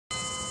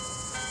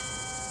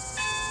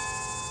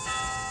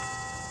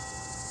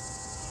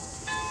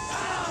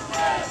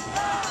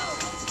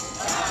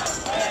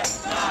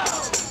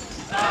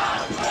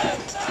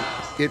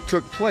It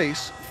took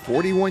place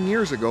 41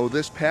 years ago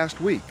this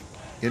past week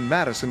in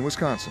Madison,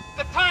 Wisconsin.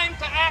 The time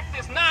to act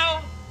is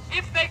now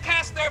if they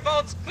cast their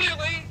votes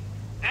clearly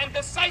and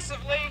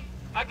decisively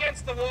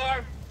against the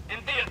war in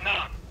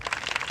Vietnam.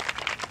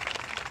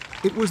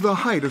 It was the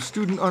height of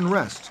student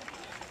unrest.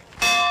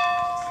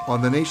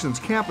 On the nation's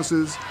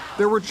campuses,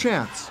 there were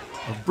chants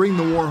of "Bring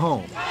the war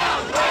home."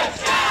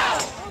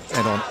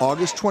 And on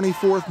August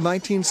 24th,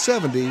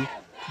 1970,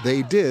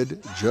 they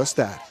did just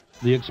that.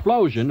 The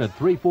explosion at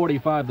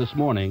 3:45 this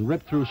morning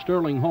ripped through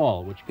Sterling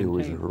Hall, which It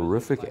was a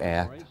horrific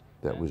act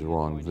that was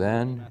wrong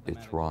then,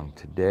 it's wrong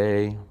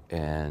today,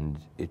 and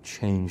it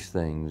changed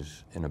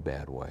things in a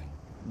bad way.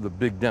 The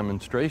big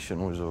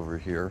demonstration was over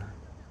here.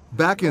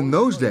 Back in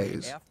those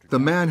days, the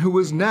man who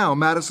is now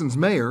Madison's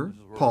mayor,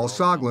 Paul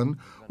Soglin,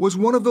 was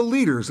one of the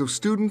leaders of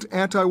student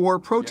anti-war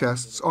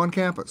protests on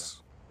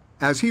campus.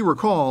 As he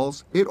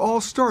recalls, it all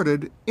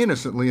started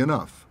innocently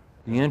enough.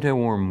 The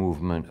anti-war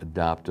movement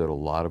adopted a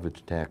lot of its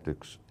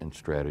tactics and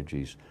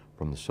strategies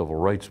from the civil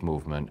rights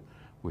movement,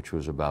 which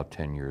was about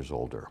 10 years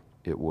older.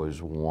 It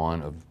was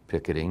one of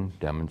picketing,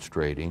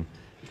 demonstrating,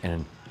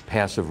 and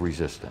passive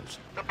resistance.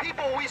 The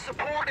people we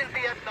support in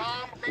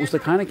Vietnam. It was the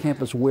kind of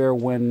campus where,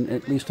 when,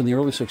 at least in the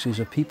early 60s,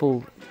 if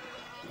people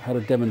had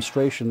a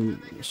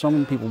demonstration,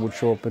 some people would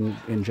show up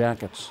in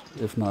jackets,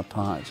 if not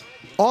ties.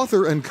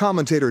 Author and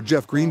commentator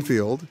Jeff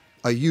Greenfield,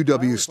 a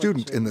UW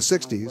student in the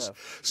 60s,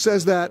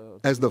 says that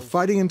as the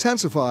fighting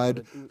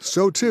intensified,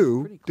 so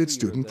too did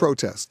student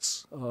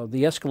protests.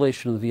 The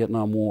escalation of the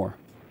Vietnam War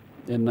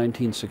in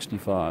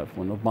 1965,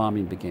 when the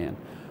bombing began,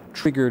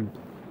 triggered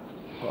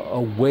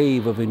a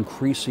wave of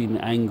increasing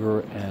anger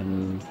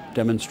and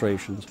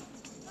demonstrations.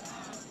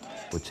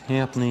 What's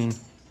happening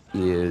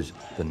is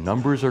the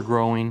numbers are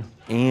growing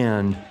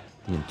and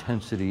the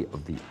intensity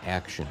of the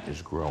action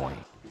is growing.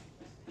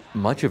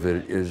 Much of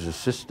it is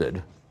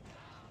assisted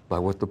by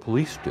what the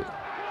police do.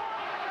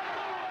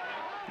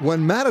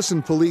 When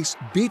Madison police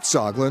beat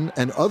Soglin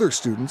and other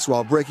students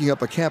while breaking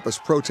up a campus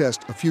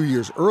protest a few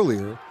years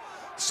earlier,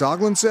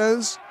 Soglin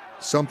says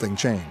something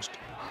changed.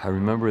 I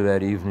remember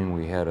that evening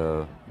we had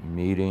a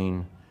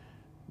meeting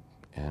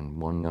and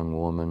one young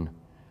woman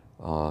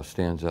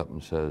stands up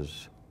and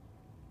says,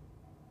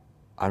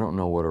 "I don't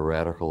know what a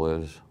radical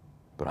is,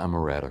 but I'm a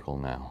radical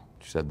now."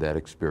 She said that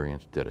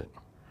experience did it.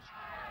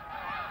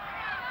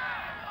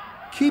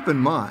 Keep in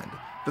mind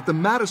that the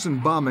Madison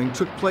bombing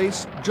took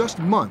place just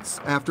months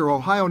after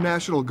Ohio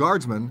National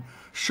Guardsmen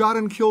shot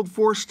and killed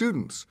 4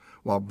 students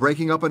while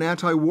breaking up an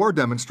anti-war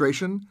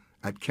demonstration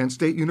at Kent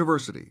State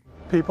University.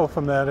 People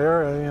from that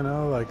area,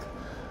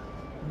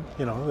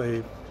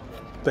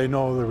 they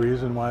know the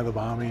reason why the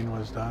bombing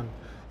was done.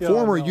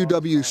 Former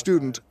UW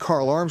student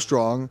Carl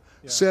Armstrong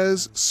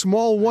says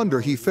small wonder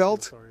he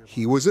felt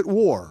he was at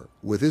war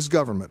with his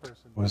government.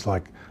 It was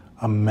like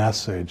a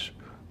message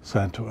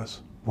sent to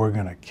us: we're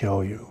going to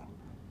kill you.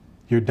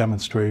 Your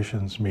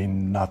demonstrations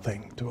mean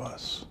nothing to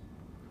us.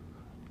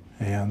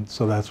 And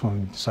so that's when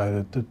we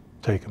decided to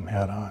take him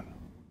head on.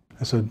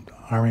 I said,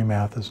 Army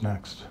math is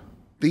next.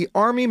 The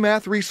Army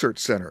Math Research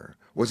Center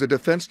was a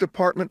Defense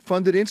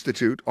Department-funded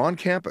institute on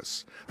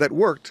campus that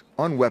worked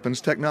on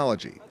weapons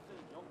technology.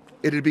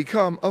 It had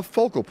become a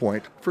focal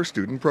point for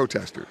student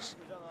protesters.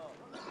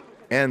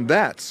 And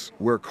that's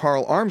where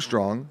Carl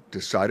Armstrong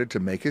decided to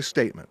make his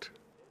statement.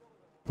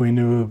 We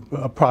knew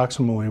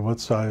approximately what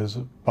size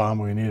bomb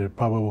we needed,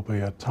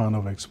 probably a ton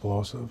of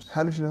explosives.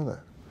 How did you know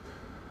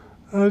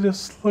that?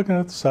 Just looking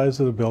at the size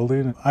of the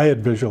building, I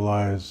had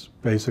visualized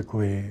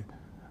basically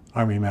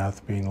Army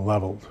math being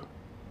leveled.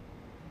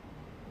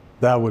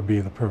 That would be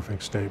the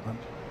perfect statement.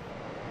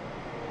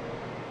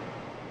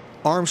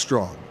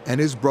 Armstrong and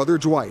his brother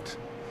Dwight,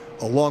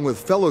 along with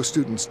fellow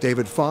students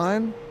David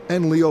Fine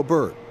and Leo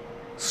Burt,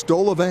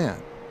 stole a van,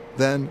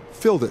 then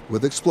filled it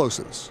with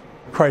explosives.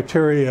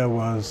 Criteria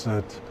was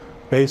that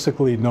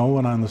basically no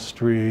one on the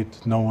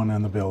street, no one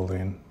in the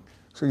building.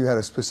 So you had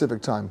a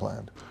specific time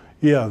planned?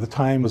 Yeah, the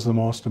time was the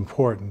most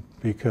important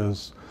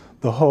because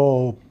the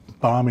whole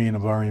bombing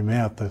of Army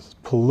Math, the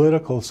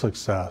political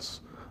success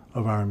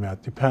of Army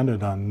Math,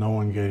 depended on no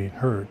one getting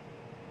hurt.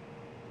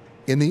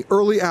 In the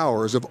early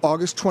hours of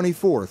August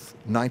 24th,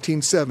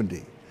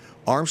 1970,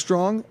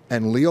 Armstrong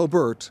and Leo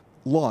Burt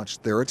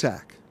launched their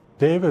attack.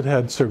 David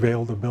had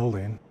surveilled the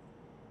building.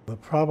 The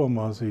problem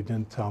was he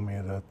didn't tell me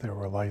that there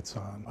were lights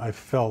on. I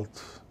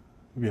felt,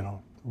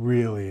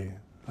 really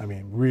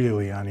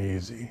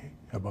uneasy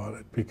about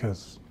it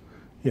because,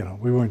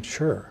 we weren't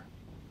sure,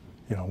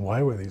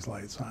 why were these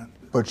lights on?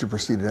 But you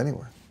proceeded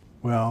anyway.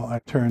 Well, I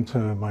turned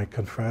to my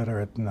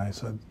Confederate and I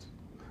said,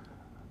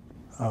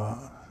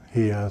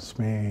 he asked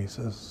me, he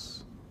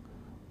says,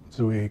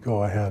 do we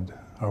go ahead?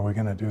 Are we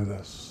going to do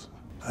this?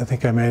 I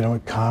think I made a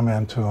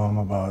comment to him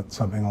about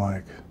something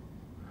like,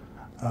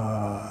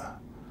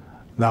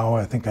 now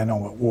I think I know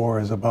what war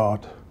is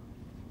about.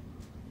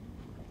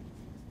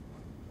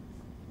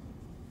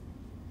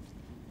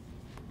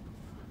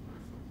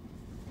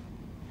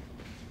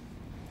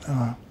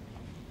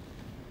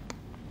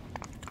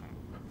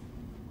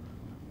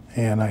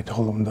 And I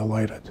told him to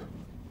light it.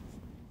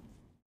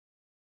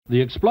 The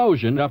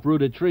explosion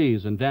uprooted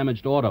trees and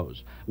damaged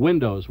autos.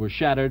 Windows were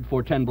shattered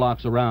for 10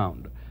 blocks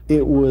around.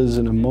 It was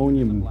an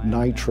ammonium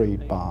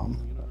nitrate bomb.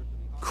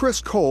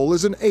 Chris Cole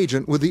is an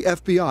agent with the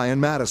FBI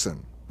in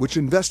Madison, which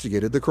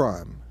investigated the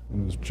crime.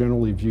 It was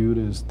generally viewed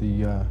as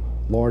the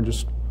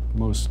largest,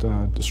 most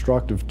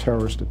destructive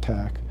terrorist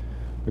attack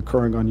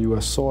occurring on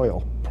U.S.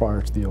 soil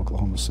prior to the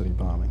Oklahoma City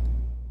bombing.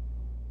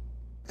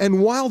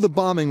 And while the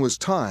bombing was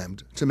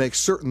timed to make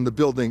certain the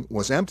building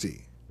was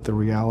empty, the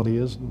reality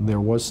is there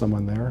was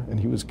someone there and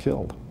he was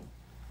killed.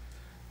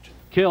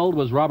 Killed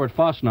was Robert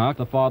Fosnock,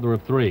 the father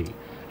of 3.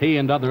 He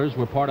and others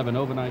were part of an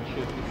overnight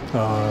shift.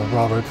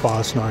 Robert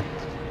Fosnock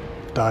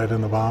died in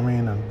the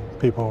bombing and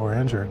people were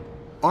injured.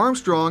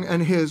 Armstrong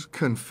and his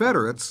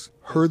Confederates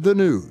heard the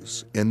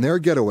news in their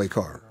getaway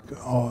car.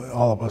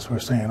 All of us were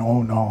saying,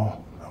 oh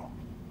no, no.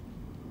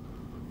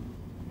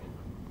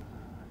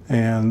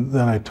 And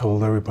then I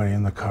told everybody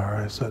in the car,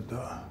 I said,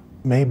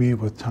 maybe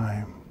with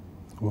time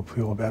we'll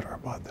feel better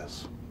about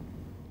this.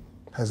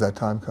 Has that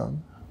time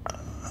come?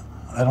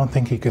 I don't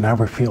think he can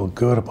ever feel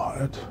good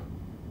about it.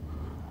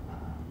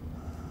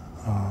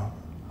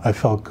 I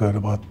felt good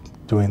about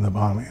doing the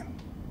bombing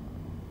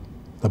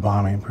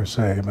per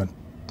se, but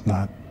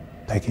not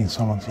taking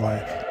someone's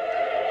life.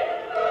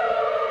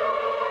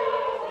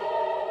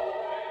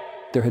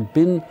 There had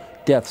been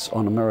deaths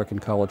on American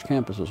college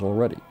campuses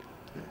already.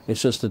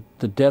 It's just that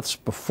the deaths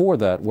before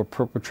that were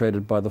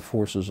perpetrated by the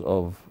forces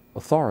of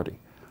authority.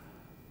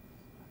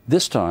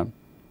 This time,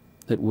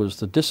 it was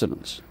the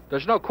dissidents.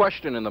 There's no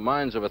question in the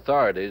minds of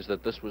authorities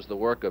that this was the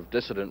work of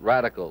dissident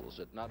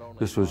radicals.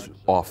 This was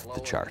off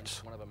the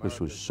charts. This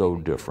was so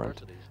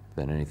different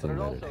than anything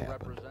that had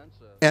happened.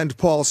 And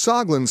Paul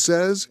Soglin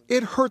says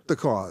it hurt the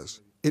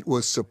cause. It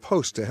was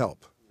supposed to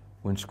help.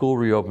 When school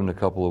reopened a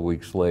couple of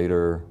weeks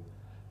later,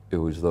 it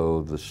was as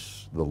though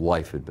the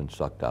life had been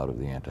sucked out of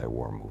the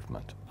anti-war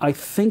movement. I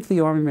think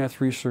the Army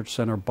Math Research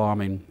Center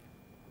bombing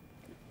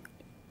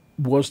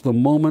was the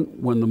moment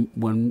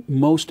when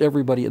most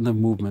everybody in the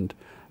movement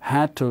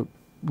had to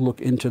look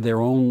into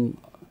their own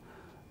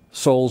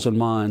souls and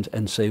minds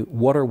and say,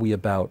 what are we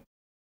about?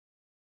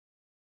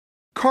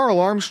 Carl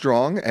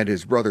Armstrong and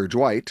his brother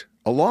Dwight,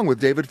 along with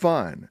David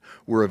Fine,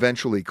 were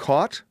eventually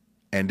caught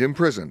and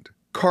imprisoned.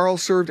 Carl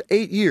served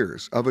 8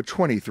 years of a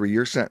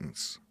 23-year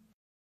sentence.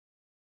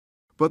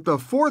 But the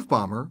fourth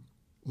bomber,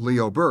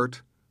 Leo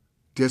Burt,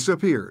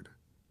 disappeared,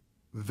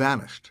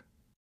 vanished.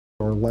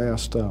 Our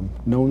last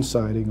known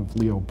sighting of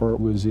Leo Burt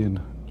was in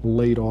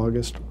late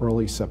August,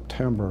 early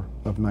September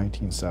of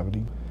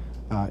 1970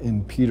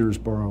 in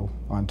Peterborough,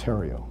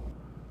 Ontario.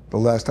 The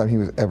last time he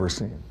was ever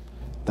seen.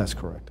 That's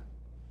correct.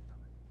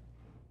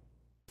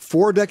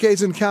 4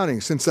 decades and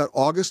counting since that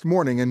August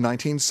morning in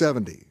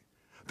 1970.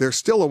 There's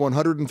still a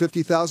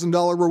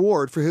 $150,000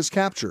 reward for his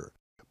capture,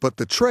 but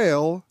the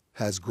trail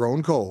has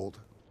grown cold.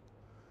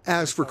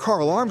 As for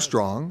Carl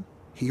Armstrong,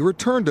 he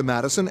returned to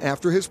Madison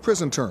after his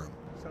prison term.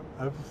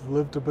 I've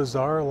lived a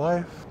bizarre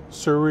life,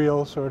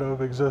 surreal sort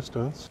of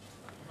existence.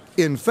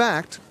 In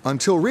fact,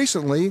 until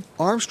recently,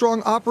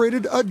 Armstrong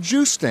operated a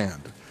juice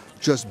stand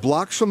just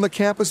blocks from the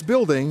campus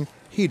building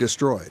he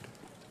destroyed.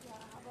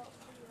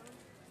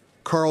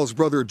 Carl's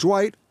brother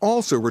Dwight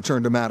also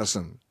returned to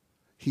Madison.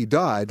 He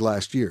died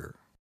last year.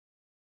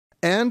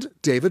 And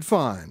David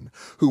Fine,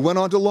 who went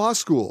on to law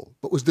school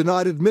but was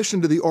denied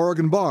admission to the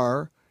Oregon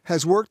bar,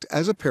 has worked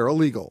as a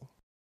paralegal.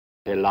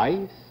 A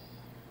life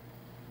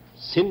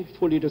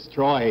sinfully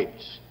destroyed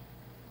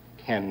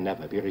can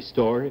never be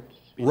restored.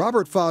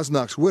 Robert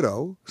Fosnock's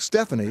widow,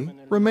 Stephanie,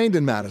 remained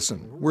in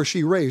Madison, where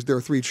she raised their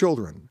 3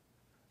 children.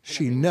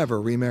 She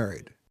never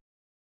remarried.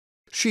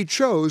 She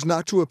chose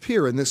not to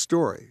appear in this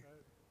story,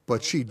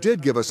 but she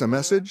did give us a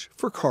message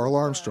for Carl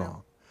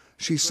Armstrong.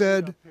 She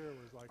said,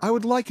 "I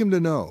would like him to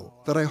know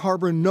that I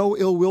harbor no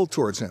ill will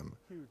towards him,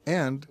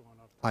 and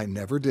I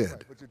never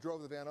did."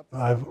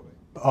 I've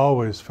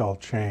always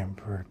felt shame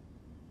for,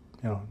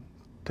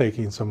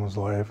 taking someone's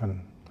life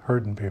and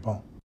hurting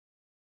people.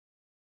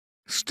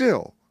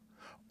 Still,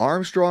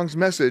 Armstrong's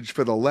message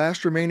for the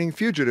last remaining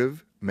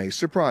fugitive may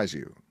surprise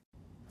you.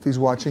 If he's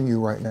watching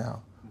you right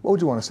now, what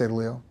would you want to say to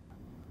Leo?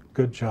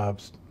 Good job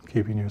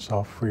keeping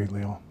yourself free,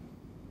 Leo.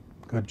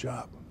 Good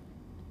job.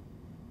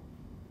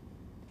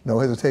 No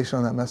hesitation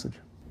on that message?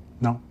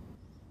 No.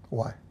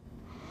 Why?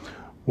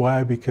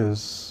 Why?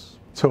 Because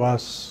to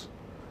us,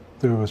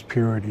 there was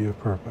purity of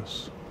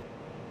purpose,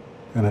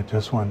 and it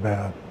just went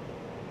bad.